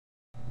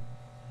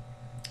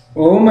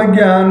ओम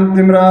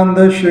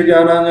ज्ञानतिमिरान्धस्य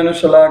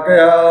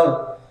ज्ञानाञ्जनशलाकया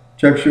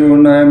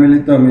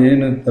चक्षुर्न्मिलितं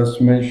येन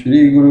तस्मै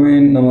श्रीगुरुवे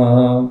नमः।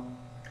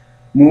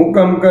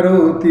 मूकं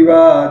करोति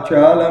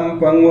वाचालं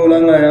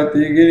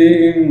पङ्गुलङ्घयति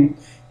गिरिं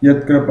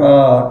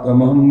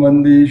यत्कृपातमहं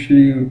वन्दे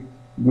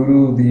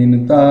श्रीगुरुदीनतारणम्।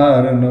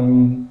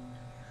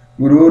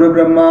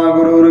 गुरुर्ब्रह्मा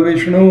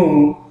गुरुर्विष्णु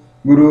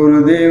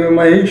गुरुर्देव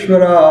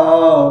महेश्वरा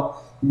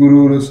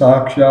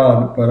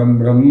गुरुर्साक्षात् परं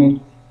ब्रह्म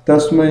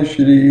तस्मै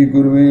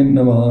श्रीगुरुवे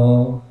नमः।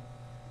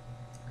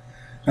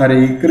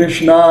 हरे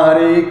कृष्णा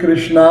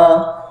कृष्णा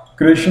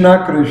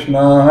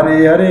कृष्णा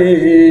हरे हरे,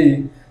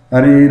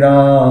 हरे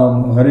राम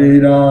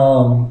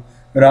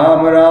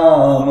राम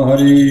राम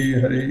हरे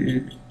हरे।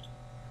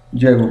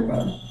 जय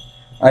गोपाल।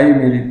 आइए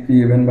मेरी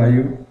प्रिय बहन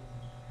भाइयों,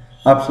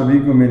 आप सभी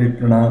को मेरे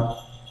प्रणाम,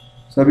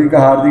 सभी का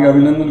हार्दिक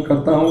अभिनंदन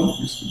करता हूँ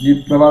इस गीत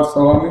प्रवास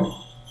सभा में।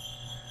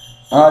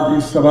 आज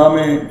इस सभा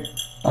में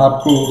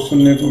आपको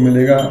सुनने को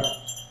मिलेगा,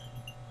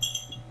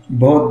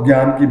 बहुत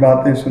ज्ञान की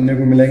बातें सुनने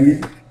को मिलेंगी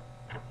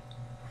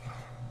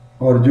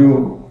और जो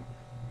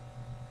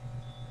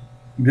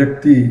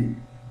व्यक्ति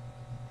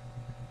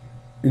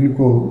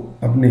इनको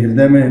अपने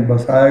हृदय में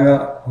बसाएगा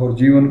और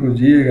जीवन को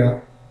जिएगा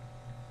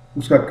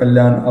उसका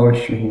कल्याण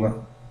अवश्य होगा।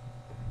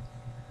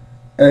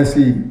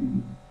 ऐसी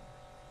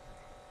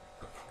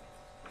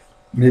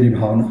मेरी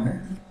भावना है।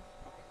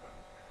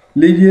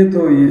 लीजिए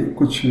तो ये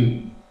कुछ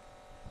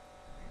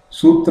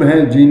सूत्र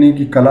हैं, जीने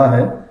की कला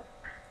है।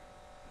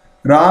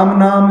 राम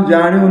नाम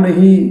जान्यो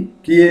नहीं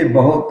किए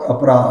बहुत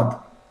अपराध,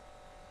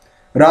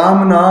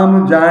 राम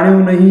नाम जान्यो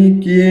नहीं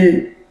किए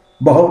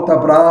बहुत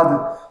अपराध,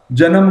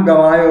 जन्म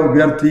गंवायो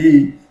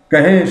व्यर्थी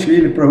कहे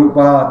शील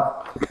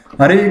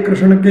प्रभुपाद। हरे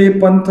कृष्ण के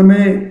पंथ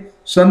में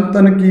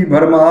संतन की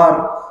भरमार,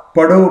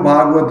 पढ़ो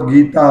भागवत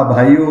गीता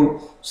भाइयों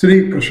श्री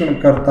कृष्ण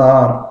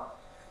करतार।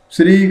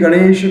 श्री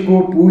गणेश को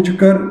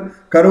पूजकर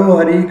करो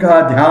हरि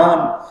का ध्यान,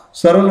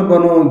 सरल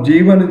बनो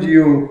जीवन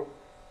जियो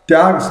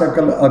त्याग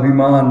सकल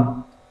अभिमान।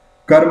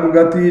 कर्म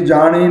गति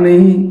जाने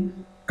नहीं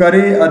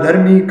करे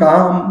अधर्मी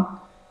काम,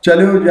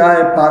 चलो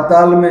जाए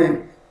पाताल में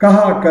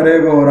कहा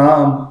करेगो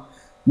राम।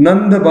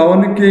 नंद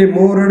भवन के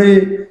मोरड़े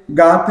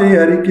गाते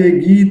हरि के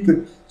गीत,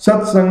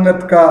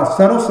 सत्संगत का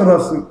सरस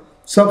रस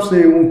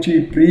सबसे ऊंची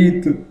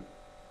प्रीत।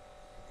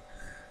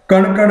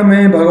 कण कण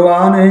में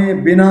भगवान है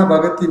बिना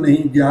भक्ति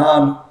नहीं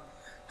ज्ञान,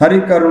 हरि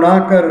करुणा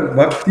कर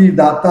भक्ति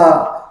दाता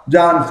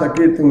जान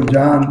सके तो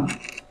जान।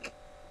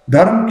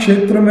 धर्म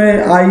क्षेत्र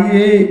में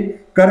आइए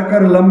कर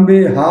कर लंबे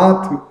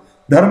हाथ,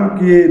 धर्म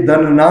किए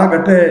धन ना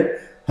घटे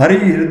हरि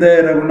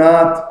हृदय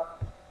रघुनाथ।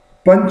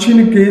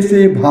 पंचिन के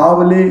से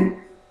भाव ले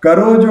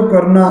करो जो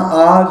करना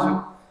आज,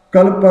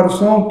 कल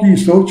परसों की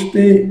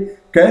सोचते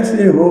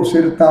कैसे हो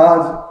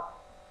सिरताज।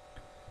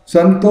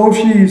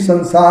 संतोषी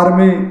संसार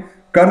में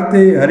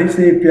करते हरि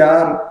से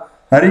प्यार,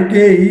 हरि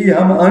के ही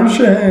हम अंश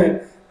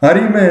हैं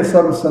हरि में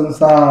सब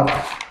संसार।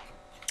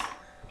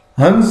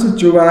 हंस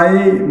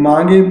चुगाए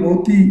मांगे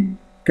मोती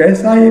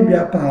कैसा ये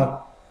व्यापार,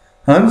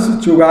 हंस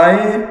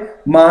चुगाए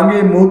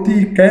मांगे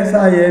मोती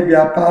कैसा ये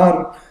व्यापार।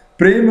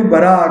 प्रेम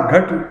भरा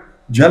घट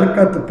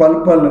झलकत पल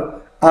पल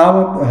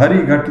आवत हरि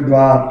घट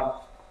द्वार।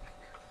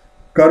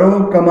 करो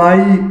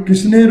कमाई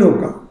किसने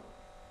रोका,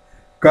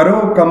 करो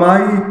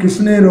कमाई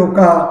किसने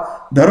रोका,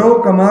 धरो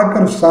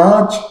कमाकर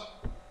सांच।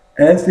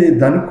 ऐसे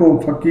धन को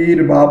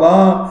फकीर बाबा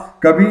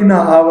कभी ना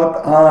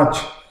आवत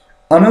आँच।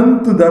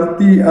 अनंत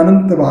धरती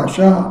अनंत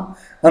भाषा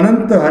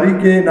अनंत हरि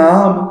के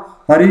नाम,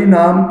 हरि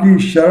नाम की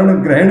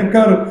शरण ग्रहण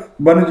कर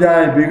बन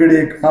जाए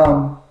बिगड़े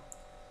काम।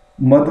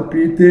 मद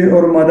पीते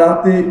और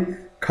मदाते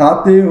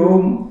खाते हो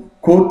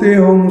खोते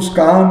हो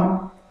मुस्कान,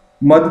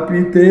 मद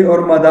पीते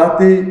और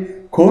मदाते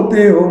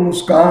खोते हो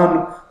मुस्कान।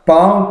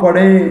 पांव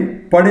पड़े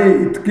पड़े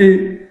इतके,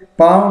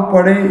 पांव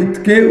पड़े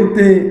इतके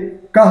उते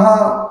कहा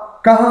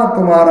कहाँ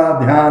तुम्हारा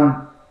ध्यान।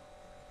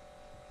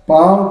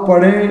 पांव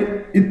पड़े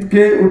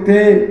इतके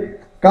उते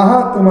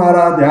कहाँ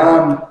तुम्हारा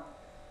ध्यान।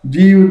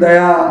 जीव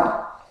दया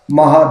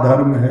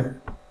महाधर्म है,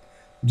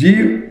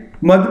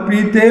 जीव मद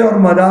पीते और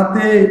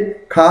मदाते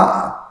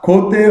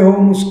खोते हो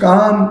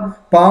मुस्कान।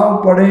 पांव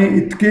पड़े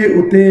इतके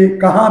उते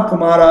कहाँ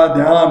तुम्हारा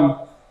ध्यान।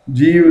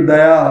 जीव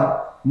दया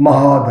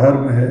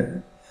महाधर्म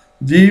है,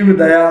 जीव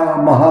दया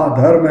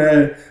महाधर्म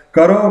है।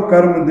 करो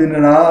कर्म दिन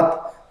रात,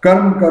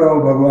 कर्म करो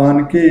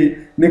भगवान के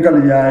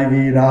निकल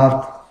जाएगी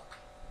रात।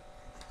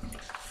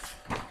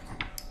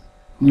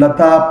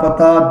 लता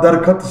पता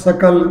दरखत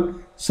सकल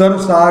सर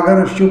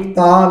सागर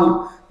शुकताल,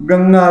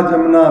 गंगा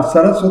जमुना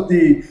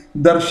सरस्वती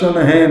दर्शन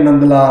है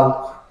नंदलाल।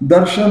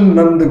 दर्शन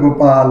नंद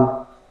गोपाल।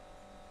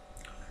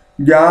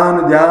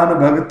 ज्ञान ध्यान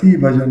भक्ति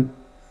भजन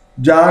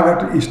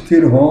जागट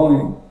स्थिर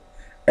हों,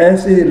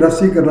 ऐसे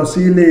रसिक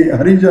रसीले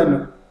हरिजन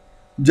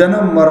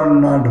जन्म मरण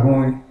ना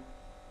ढोएं।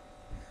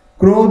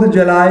 क्रोध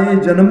जलाए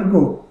जन्म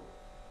को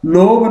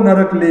लोभ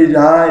नरक ले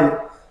जाए,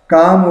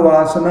 काम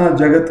वासना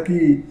जगत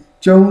की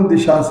चहुं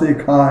दिशा से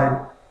खाए।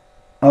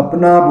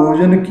 अपना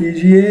भोजन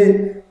कीजिए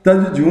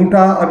तज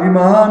झूठा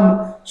अभिमान,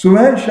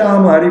 सुबह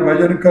शाम हरि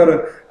भजन कर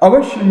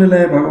अवश्य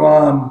मिले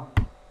भगवान।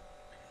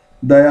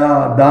 दया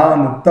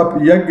दान तप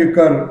यज्ञ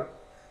कर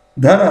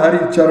धर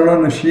हरि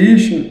चरणन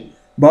शीश,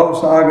 भव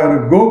सागर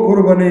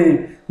गोकुर बने,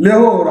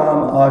 लेहो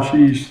राम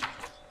आशीष।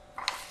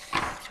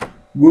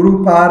 गुरु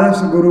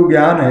पारस गुरु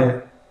ज्ञान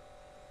है,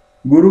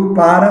 गुरु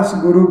पारस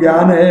गुरु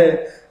ज्ञान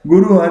है,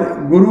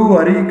 गुरु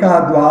हरि का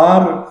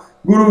द्वार,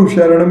 गुरु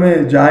शरण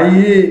में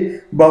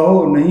जाइए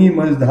बहो नहीं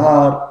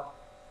मझधार।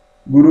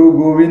 गुरु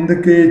गोविंद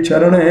के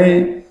चरण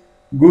है,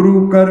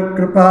 गुरु कर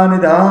कृपा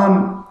निधान,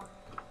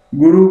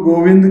 गुरु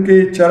गोविंद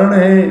के चरण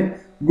है,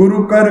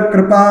 गुरु कर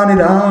कृपा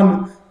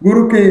निधान।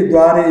 गुरु के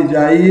द्वारे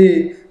जाइए,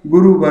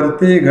 गुरु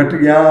भरते घट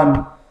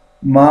ज्ञान।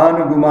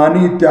 मान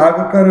गुमानी त्याग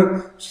कर,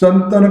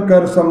 संतन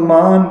कर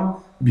सम्मान,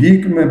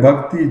 भीख में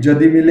भक्ति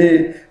यदि मिले,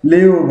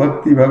 लेओ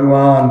भक्ति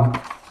भगवान।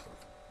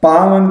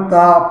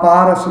 पावनता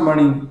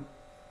पारसमणि,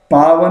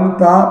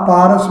 पावनता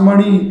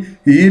पारसमणि,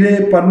 हीरे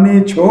पन्ने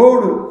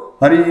छोड़,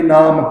 हरि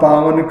नाम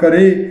पावन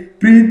करे,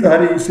 प्रीत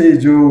हरि से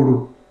जोड़।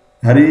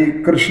 हरि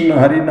कृष्ण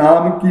हरि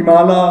नाम की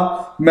माला,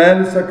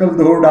 मैल सकल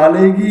धो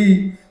डालेगी,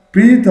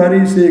 प्रीत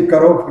हरि से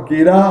करो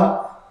फकीरा,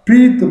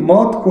 प्रीत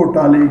मौत को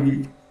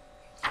टालेगी।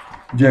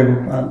 जय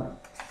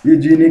गोपाल। ये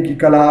जीने की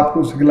कला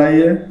आपको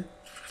सिखलाई है,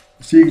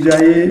 सीख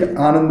जाइए,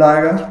 आनंद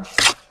आएगा।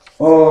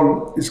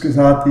 और इसके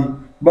साथ ही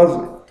बस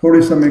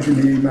थोड़े समय के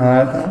लिए मैं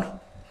आया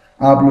था,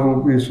 आप लोगों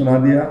को ये सुना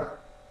दिया।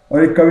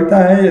 और एक कविता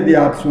है, यदि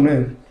आप सुने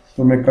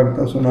तो मैं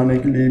कविता सुनाने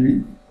के लिए भी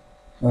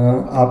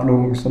आप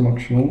लोगों के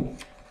समक्ष हूँ।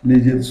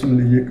 लीजिए तो सुन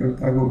लीजिए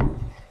कविता को।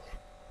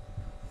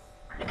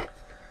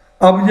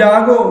 अब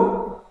जागो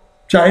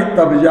चाहे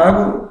तब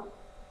जागो,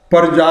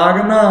 पर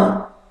जागना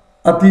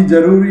अति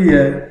जरूरी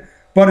है,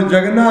 पर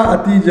जगना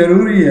अति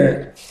जरूरी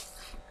है।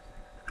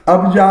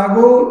 अब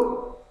जागो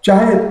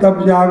चाहे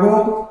तब जागो,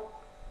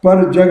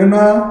 पर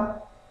जगना,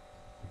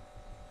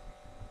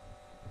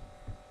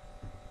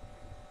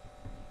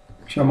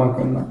 क्षमा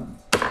करना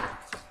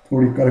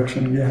थोड़ी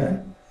करेक्शन किया है।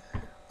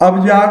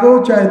 अब जागो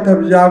चाहे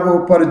तब जागो,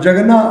 पर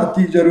जगना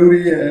अति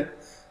जरूरी है।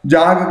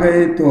 जाग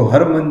गए तो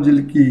हर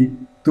मंजिल की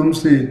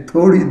तुमसे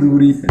थोड़ी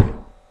दूरी है।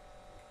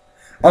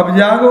 अब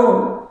जागो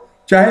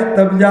चाहे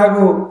तब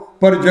जागो,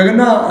 पर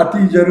जगना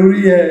अति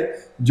जरूरी है।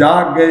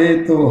 जाग गए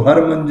तो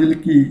हर मंजिल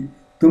की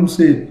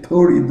तुमसे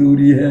थोड़ी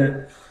दूरी है।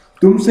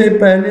 तुमसे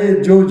पहले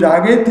जो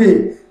जागे थे,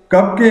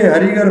 कब के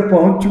हरिघर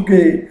पहुंच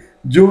चुके।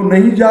 जो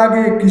नहीं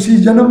जागे किसी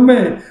जन्म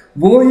में,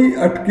 वो ही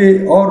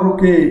अटके और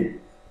रुके।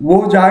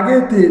 वो जागे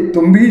थे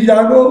तुम भी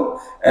जागो,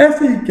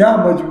 ऐसी क्या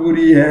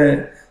मजबूरी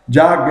है।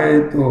 जाग गए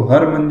तो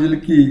हर मंजिल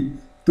की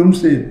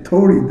तुमसे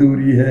थोड़ी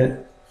दूरी है।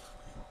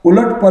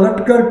 उलट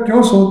पलट कर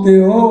क्यों सोते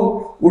हो,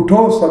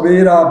 उठो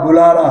सवेरा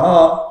बुला रहा।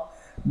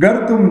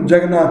 गर तुम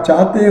जगना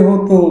चाहते हो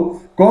तो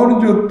कौन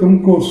जो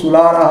तुमको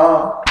सुला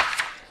रहा।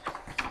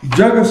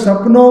 जग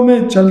सपनों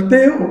में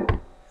चलते हो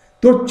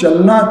तो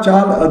चलना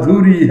चाल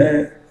अधूरी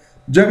है।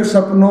 जग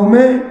सपनों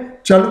में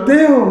चलते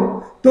हो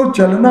तो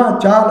चलना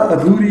चाल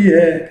अधूरी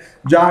है।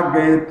 जाग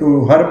गए तो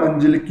हर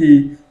मंजिल की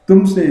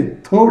तुमसे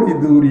थोड़ी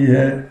दूरी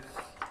है।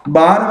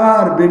 बार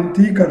बार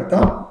विनती करता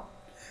हूँ,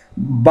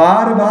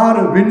 बार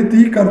बार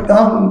विनती करता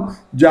हूँ,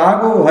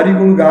 जागो हरि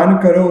गुणगान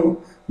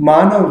करो।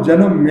 मानव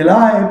जन्म मिला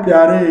है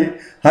प्यारे,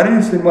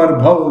 हरि सिमर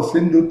भव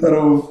सिंधु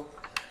तरो।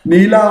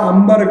 नीला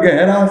अंबर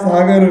गहरा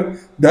सागर,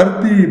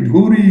 धरती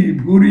भूरी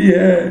भूरी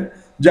है।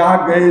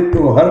 जाग गए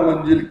तो हर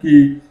मंजिल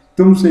की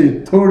तुमसे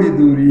थोड़ी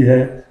दूरी है।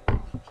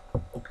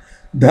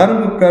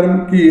 धर्म कर्म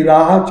की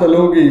राह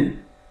चलोगे,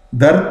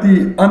 धरती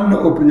अन्न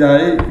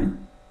उपजाएगी।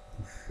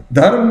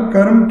 धर्म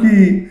कर्म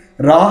की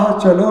राह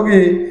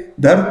चलोगे,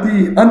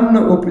 धरती अन्न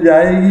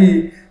उपजाएगी।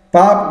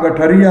 पाप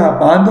गठरिया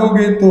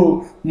बांधोगे तो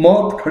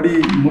मौत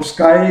खड़ी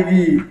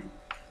मुस्काएगी।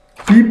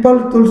 पीपल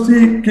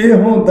तुलसी के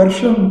हो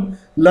दर्शन,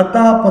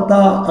 लता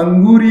पता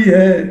अंगूरी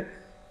है।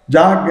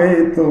 जाग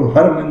गए तो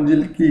हर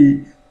मंजिल की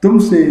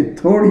तुमसे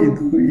थोड़ी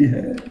दूरी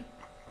है।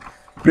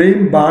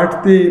 प्रेम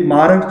बांटते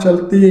मार्ग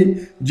चलते,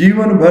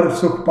 जीवन भर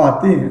सुख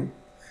पाते हैं।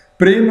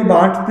 प्रेम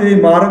बांटते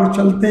मार्ग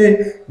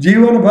चलते,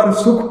 जीवन भर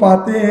सुख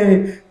पाते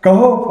हैं।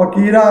 कहो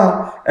फकीरा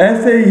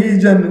ऐसे ही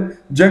जन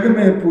जग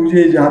में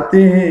पूजे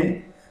जाते हैं।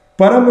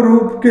 परम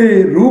रूप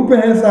के रूप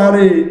हैं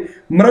सारे,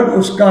 मृग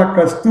उसका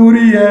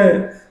कस्तूरी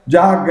है।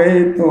 जाग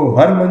गए तो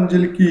हर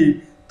मंजिल की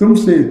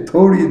तुमसे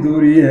थोड़ी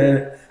दूरी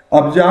है।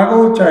 अब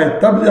जागो चाहे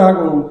तब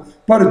जागो,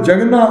 पर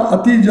जगना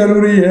अति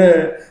जरूरी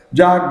है।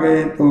 जाग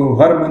गए तो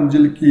हर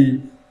मंजिल की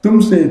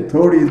तुमसे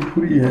थोड़ी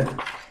दूरी है।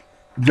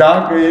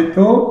 जाग गए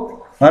तो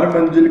हर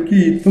मंजिल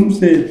की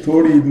तुमसे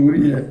थोड़ी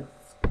दूरी है।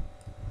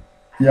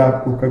 यह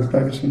आपको कविता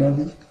भी सुना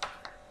दी।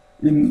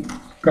 इन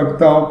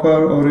कविताओं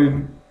पर और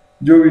इन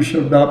जो भी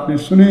शब्द आपने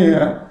सुने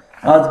हैं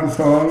आज की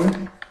सभा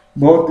में,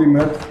 बहुत ही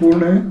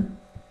महत्वपूर्ण है।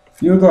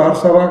 यूँ तो हर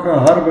सभा का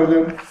हर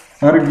भजन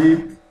हर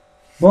गीत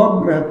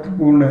बहुत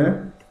महत्वपूर्ण है,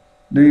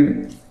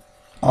 लेकिन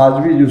आज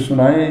भी जो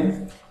सुनाए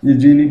ये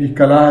जीने की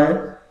कला है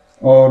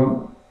और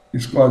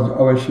इसको आज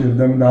अवश्य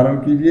हृदय में धारण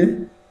कीजिए।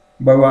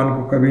 भगवान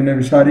को कभी न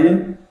विसारिए,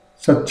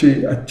 सच्चे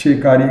अच्छे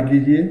कार्य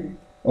कीजिए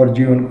और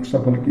जीवन को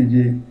सफल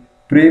कीजिए।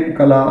 प्रेम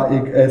कला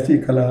एक ऐसी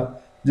कला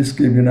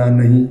जिसके बिना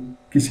नहीं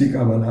किसी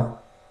का भला।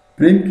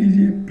 प्रेम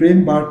कीजिए,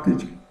 प्रेम बांटते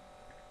चलिए।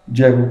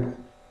 जय गोपाल।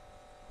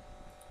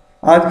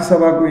 आज की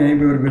सभा को यहीं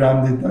पर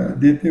विराम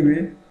देते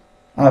हुए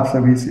आप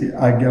सभी से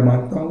आज्ञा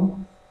मांगता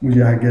हूँ।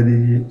 मुझे आज्ञा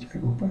दीजिए। जय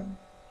गोपाल।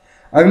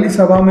 अगली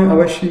सभा में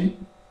अवश्य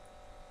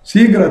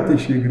शीघ्र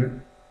अतिशीघ्र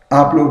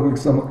आप लोगों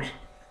के समक्ष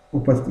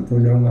उपस्थित हो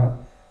जाऊंगा।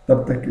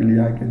 तब तक के लिए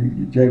आज्ञा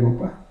दीजिए। जय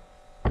गोपाल।